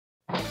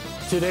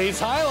Today's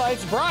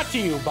highlights brought to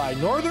you by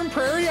Northern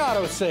Prairie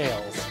Auto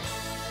Sales.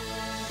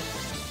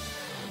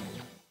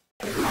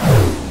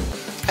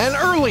 An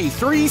early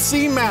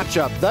 3C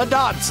matchup, the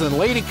Dodson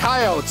Lady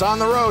Coyotes on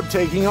the road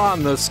taking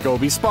on the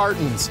Scobey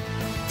Spartans.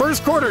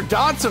 First quarter,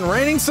 Dodson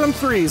raining some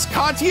threes.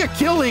 Katia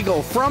Kill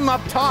Eagle from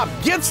up top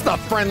gets the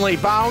friendly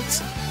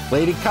bounce.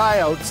 Lady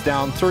Coyotes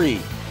down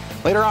 3.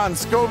 Later on,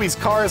 Scobey's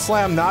car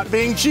slam not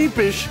being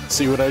cheapish.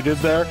 See what I did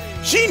there?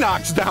 She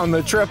knocks down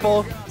the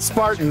triple.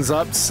 Spartans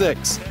up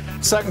 6.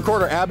 Second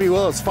quarter, Abby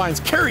Willis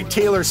finds Carrie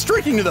Taylor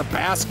streaking to the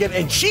basket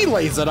and she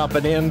lays it up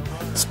and in.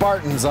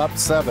 Spartans up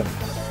 7.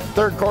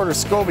 Third quarter,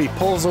 Scobey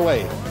pulls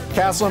away.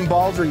 Castle and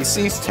Baldry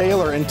sees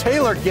Taylor, and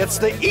Taylor gets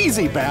the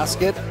easy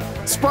basket.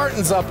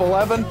 Spartans up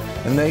 11,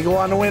 and they go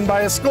on to win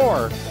by a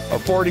score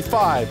of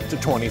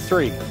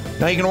 45-23.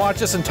 Now you can watch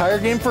this entire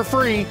game for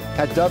free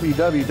at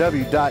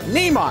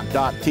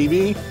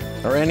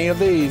www.Nemont.TV or any of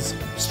these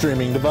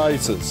streaming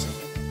devices.